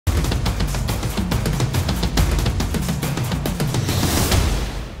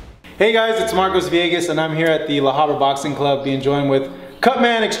Hey guys, it's Marcos Villegas, and I'm here at the Habra Boxing Club being joined with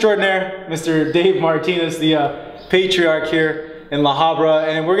cutman extraordinaire, Mr. Dave Martinez, the patriarch here in La Habra,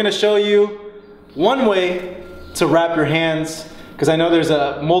 and we're gonna show you one way to wrap your hands, because I know there's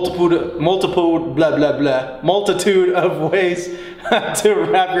a multitude of ways to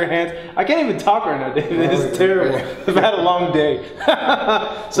wrap your hands. I can't even talk right now, Dave. This is terrible. I've had a long day.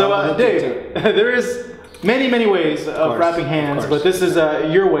 So Dave, there is many ways of wrapping hands, but this is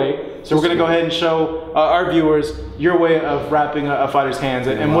your way. So we're going to go ahead and show our viewers your way of wrapping a fighter's hands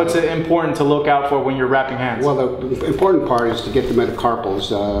and what's important to look out for when you're wrapping hands. Well, the important part is to get the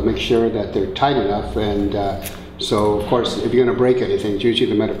metacarpals, make sure that they're tight enough, and so of course if you're going to break anything, it's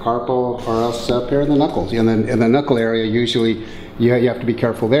usually the metacarpal or else up here in the knuckles. And then in the knuckle area, usually you have to be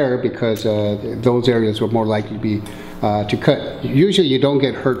careful there, because those areas are more likely to be to cut. Usually you don't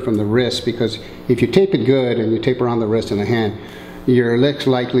get hurt from the wrist, because if you tape it good and you tape around the wrist and the hand, you're less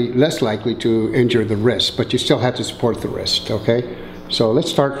likely to injure the wrist, but you still have to support the wrist, okay? So let's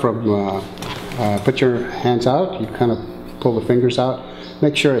start from, put your hands out, you kind of pull the fingers out,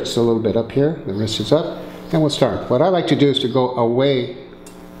 make sure it's a little bit up here, the wrist is up, and we'll start. What I like to do is to go away,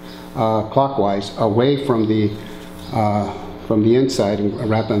 clockwise, away from the inside and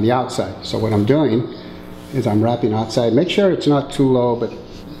wrap on the outside. So what I'm doing is I'm wrapping outside. Make sure it's not too low, but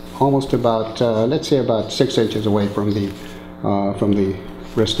almost about, let's say about 6 inches away from the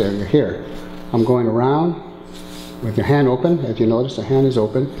wrist area here. I'm going around with your hand open. As you notice, the hand is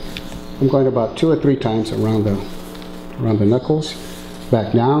open. I'm going about 2 or 3 times around the knuckles,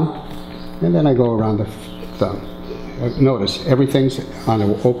 back down, and then I go around the thumb. Notice, everything's on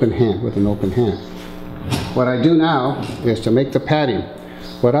an open hand, with an open hand. What I do now is to make the padding.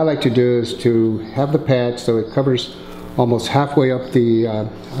 What I like to do is to have the pad so it covers almost halfway up the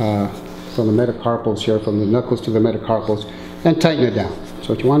from the metacarpals here, from the knuckles to the metacarpals, and tighten it down.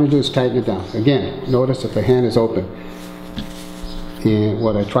 So what you want to do is tighten it down. Again, notice that the hand is open. And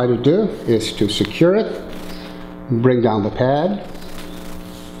what I try to do is to secure it, bring down the pad,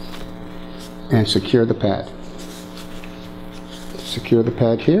 and secure the pad. Secure the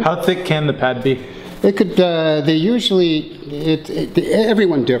pad here. How thick can the pad be? It could, they usually,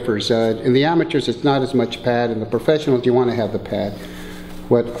 everyone differs. In the amateurs, it's not as much pad. In the professionals, you want to have the pad.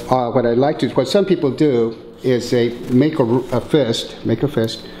 What I like to, what some people do is they make a fist,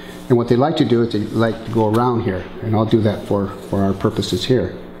 and what they like to do is they like to go around here, and I'll do that for our purposes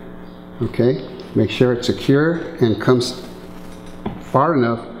here. Okay, make sure it's secure and comes far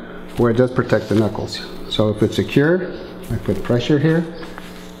enough where it does protect the knuckles. So if it's secure, I put pressure here,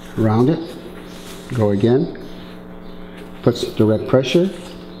 around it, go again, puts direct pressure,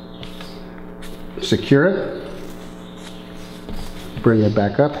 secure it, bring it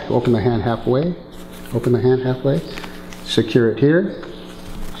back up, open the hand halfway, secure it here,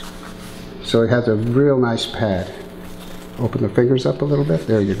 so it has a real nice pad. Open the fingers up a little bit,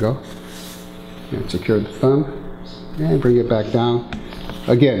 there you go, and secure the thumb, and bring it back down.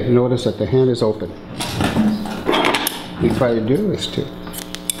 Again, notice that the hand is open. What you try to do is to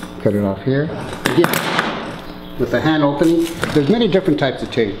cut it off here. Again, with the hand opening, there's many different types of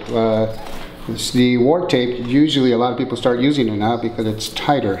tape. It's the wart tape. Usually a lot of people start using it now because it's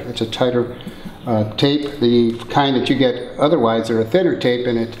tighter. It's a tighter tape. The kind that you get otherwise, they're a thinner tape,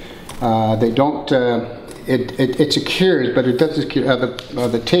 and it secures, but it doesn't secure.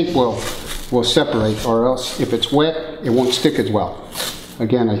 The tape will separate, or else if it's wet, it won't stick as well.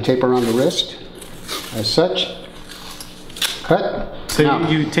 Again, I tape around the wrist as such. Cut. So now,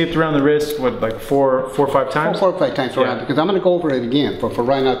 you taped around the wrist, what, like four or five times? Four or five times around, because I'm going to go over it again. But for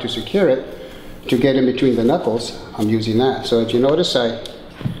right now, to secure it, to get in between the knuckles, I'm using that. So as you notice, I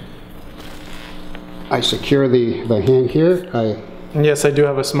secure the hand here. Yes, I do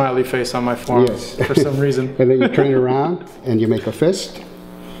have a smiley face on my forearm, yes, for some reason. And then you turn it around, and you make a fist,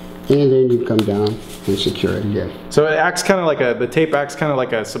 and then you come down and secure it again. So it acts kind of like the tape acts kind of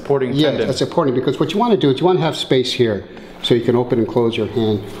like a supporting tendon. Yeah, supporting, because what you want to do is you want to have space here, so you can open and close your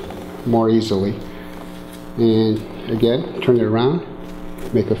hand more easily. And again, turn it around,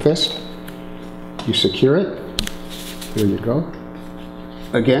 make a fist, you secure it, there you go.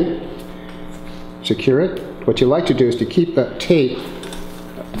 Again, secure it. What you like to do is to keep that tape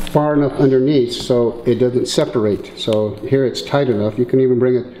far enough underneath so it doesn't separate. So here it's tight enough. You can even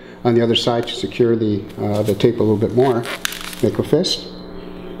bring it on the other side to secure the tape a little bit more. Make a fist,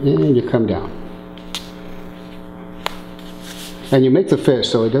 and you come down. And you make the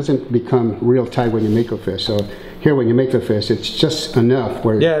fist so it doesn't become real tight when you make a fist. So here when you make the fist, it's just enough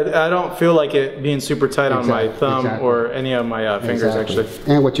where... Yeah, I don't feel like it being super tight on my thumb or any of my fingers actually.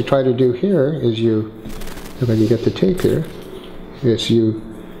 And what you try to do here is you, if I can get the tape here, is you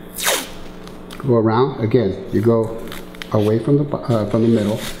go around. Again, you go away from the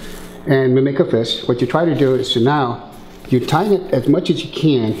middle, and we make a fist. What you try to do is to now, you tighten it as much as you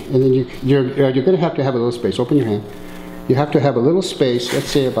can, and then you're going to have a little space. Open your hand. You have to have a little space, let's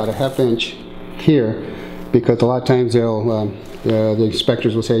say about a ½ inch here, because a lot of times the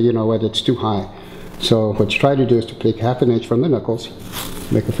inspectors will say, you know what, it's too high. So what you try to do is to take ½ inch from the knuckles,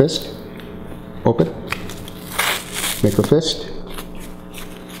 make a fist, open, make a fist.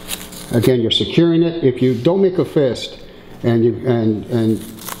 Again, you're securing it. If you don't make a fist and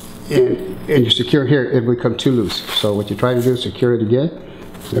you secure here, it will become too loose. So what you try to do is secure it again,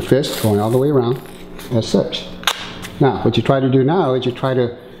 the fist going all the way around, as such. Now, what you try to do now is you try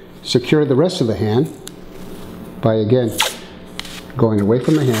to secure the rest of the hand by, again, going away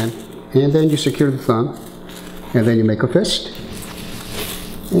from the hand, and then you secure the thumb, and then you make a fist,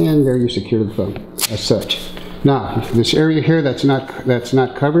 and there you secure the thumb, as such. Now, this area here that's not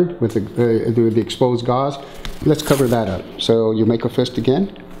covered with the exposed gauze, let's cover that up. So you make a fist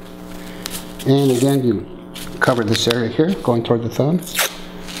again, and again you cover this area here, going toward the thumb,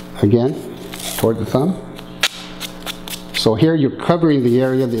 again, toward the thumb. So here you're covering the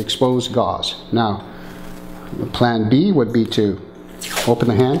area of the exposed gauze. Now, plan B would be to open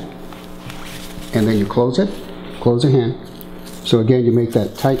the hand, and then you close it, close the hand. So again, you make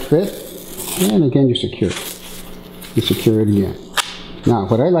that tight fit, and again you secure it. You secure it again. Now,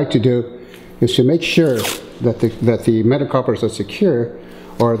 what I like to do is to make sure that the metacarpals are secure,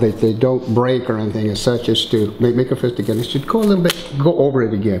 or that they don't break or anything as such, is to make a fist again. It should go a little bit, go over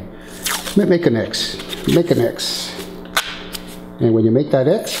it again. Make an X, make an X. And when you make that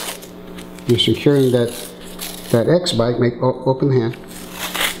X, you're securing that X by, open the hand,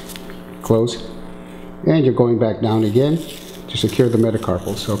 close, and you're going back down again to secure the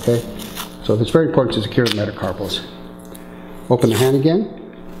metacarpals, okay? So it's very important to secure the metacarpals. Open the hand again,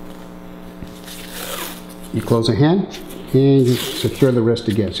 you close the hand, and you secure the wrist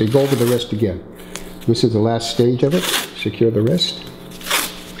again. So you go over the wrist again. This is the last stage of it, secure the wrist.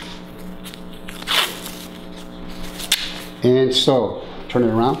 And so, turn it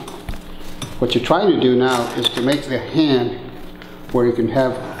around. What you're trying to do now is to make the hand where you can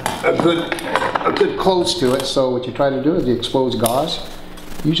have a good close to it. So what you try to do is the exposed gauze,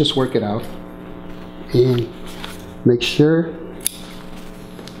 you just work it out and make sure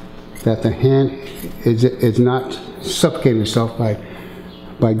that the hand is not suffocating itself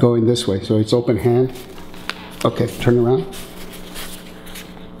by going this way. So it's open hand. Okay, turn around.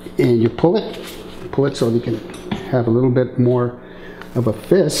 And you pull it so you can have a little bit more of a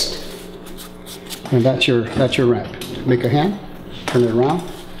fist, and that's your wrap. Make a hand, turn it around.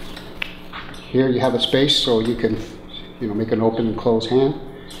 Here you have a space so you can, make an open and close hand.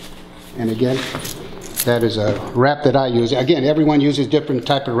 And again, that is a wrap that I use. Again, everyone uses different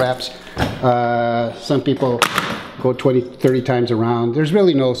type of wraps. Some people go 20, 30 times around. There's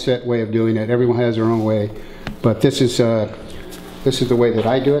really no set way of doing it. Everyone has their own way, but this is the way that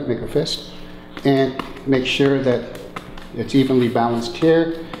I do it. Make a fist, and make sure that it's evenly balanced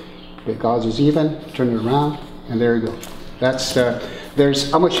here. The gauze is even. Turn it around, and there you go. That's I'm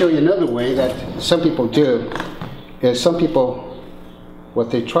going to show you another way that some people do. Is some people,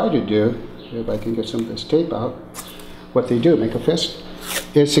 what they try to do, if I can get some of this tape out, what they do, make a fist,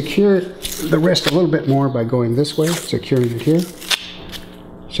 is secure the wrist a little bit more by going this way, securing it here,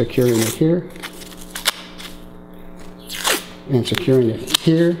 and securing it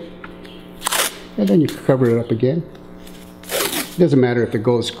here, and then you cover it up again. It doesn't matter if it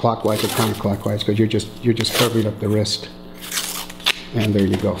goes clockwise or counterclockwise, because you're just covering up the wrist, and there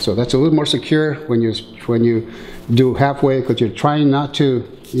you go. So that's a little more secure when you do halfway, because you're trying not to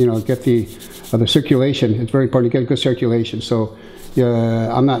get the circulation. It's very important to get good circulation. So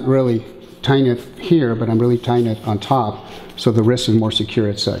I'm not really tying it here, but I'm really tying it on top, so the wrist is more secure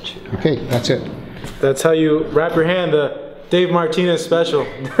as such. Okay, that's it. That's how you wrap your hand. The Dave Martinez special.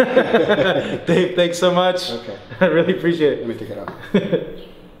 Dave, thanks so much. Okay. I really appreciate it. Let me take it out.